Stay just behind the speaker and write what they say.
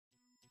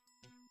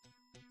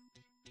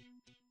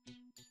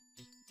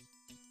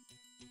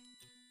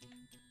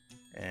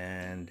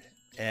and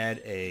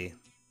add a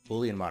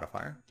Boolean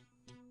modifier.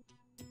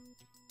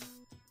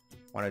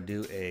 Want to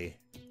do a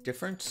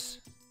difference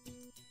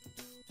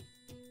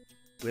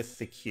with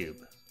the cube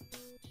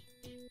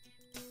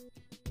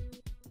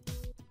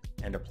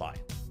and apply.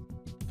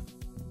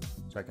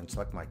 So I can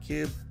select my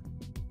cube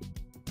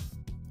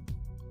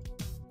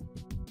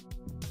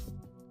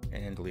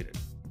and delete it.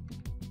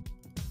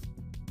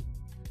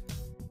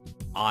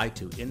 I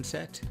to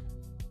inset,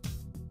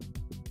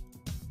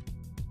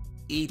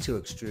 E to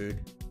extrude,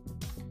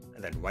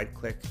 and then right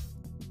click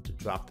to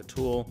drop the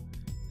tool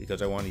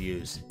because I want to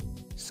use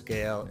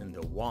scale in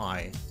the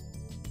Y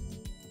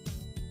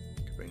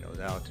to bring those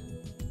out,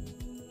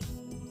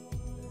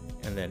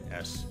 and then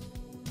S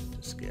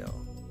to scale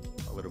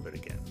a little bit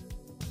again.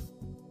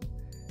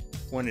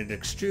 When it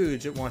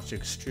extrudes, it wants to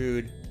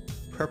extrude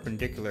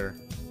perpendicular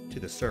to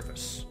the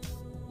surface.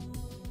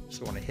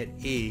 So when I hit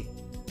E,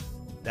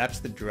 that's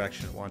the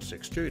direction it wants to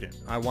extrude in.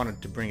 I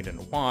wanted to bring it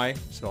into Y,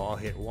 so I'll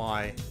hit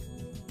Y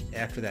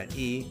after that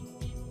E,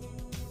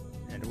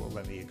 and it will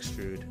let me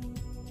extrude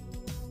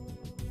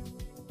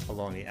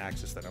along the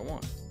axis that I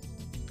want.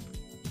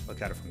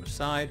 Look at it from the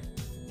side.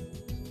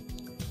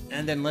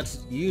 And then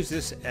let's use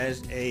this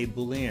as a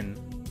Boolean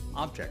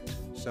object.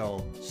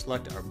 So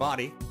select our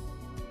body,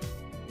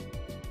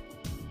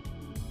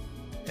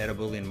 add a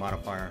Boolean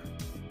modifier.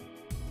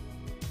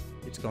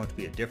 It's going to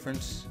be a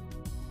difference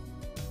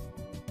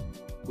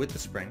with the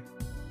spring.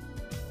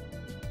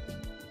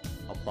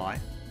 Apply.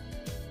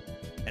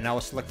 And now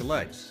we'll select the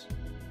legs.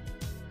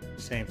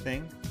 Same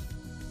thing,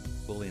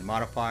 Boolean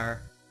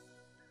modifier.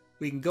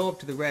 We can go up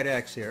to the red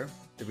X here,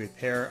 the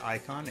repair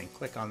icon, and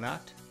click on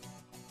that.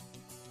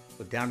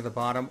 Go down to the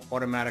bottom,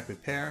 automatic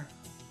repair,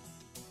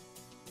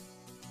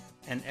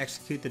 and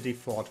execute the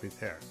default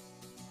repair.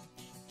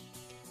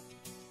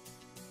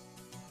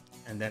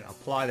 And then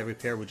apply the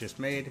repair we just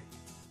made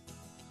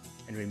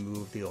and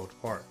remove the old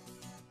part.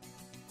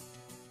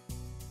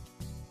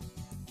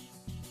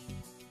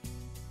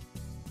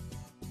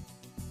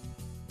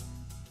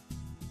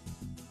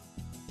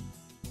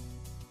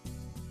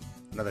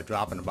 Another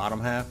drop in the bottom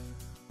half.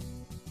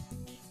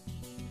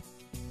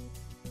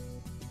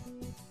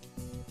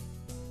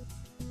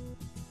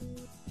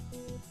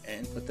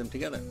 And put them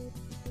together.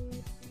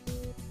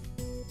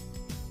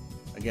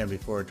 Again,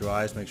 before it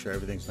dries, make sure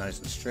everything's nice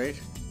and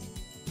straight.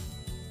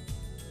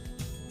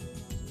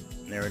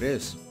 And there it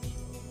is.